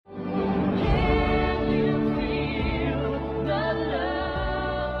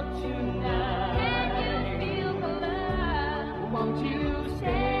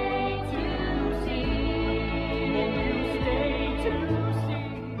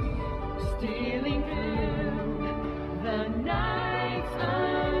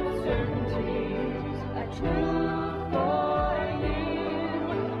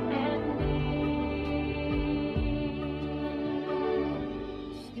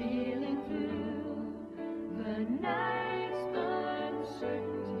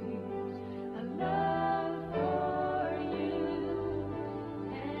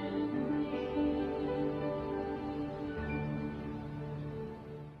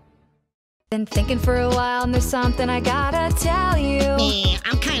Been thinking for a while and there's something I gotta tell you. Yeah,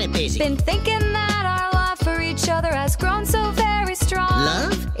 I'm kinda busy. Been thinking that our love for each other has grown so very strong.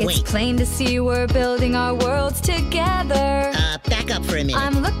 Love? It's Wait. plain to see we're building our worlds together. Back up for a minute.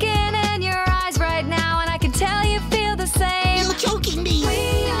 I'm looking in your eyes right now and I can tell you feel the same. You're joking me.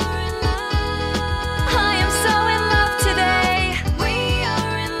 We are in love. I am so in love today. We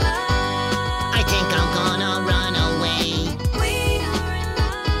are in love. I think I'm gonna run away. We are in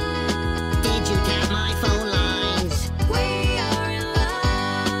love. Did you tap my phone lines? We are in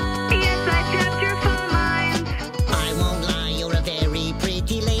love. Yes, I tapped your phone lines. I won't lie, you're a very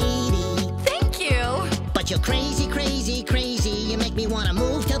pretty lady. Thank you. But you're crazy, crazy, crazy. You make me wanna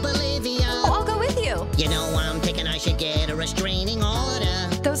move to Bolivia. Oh, I'll go with you. You know, I'm thinking I should get a restraining order.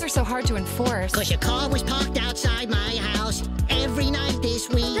 Those are so hard to enforce. 'Cause your car was parked outside my house every night this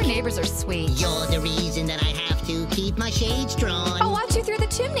Your week. neighbors are sweet. You're the reason that I have to keep my shades drawn. I'll watch you through the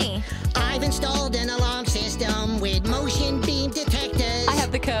chimney. I've installed an alarm system with motion beam detectors. I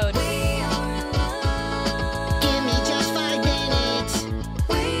have the code. We are in love. Give me just 5 minutes.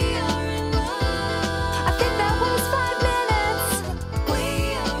 We are in love. I think that was 5 minutes. We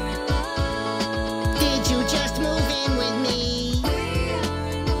are in love. Did you just move in with me? We are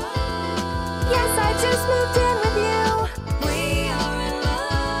in love. Yes, I just moved in with you. We are in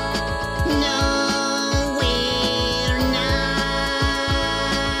love. No, we're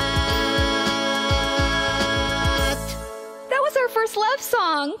not. That was our first love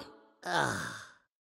song. Ugh.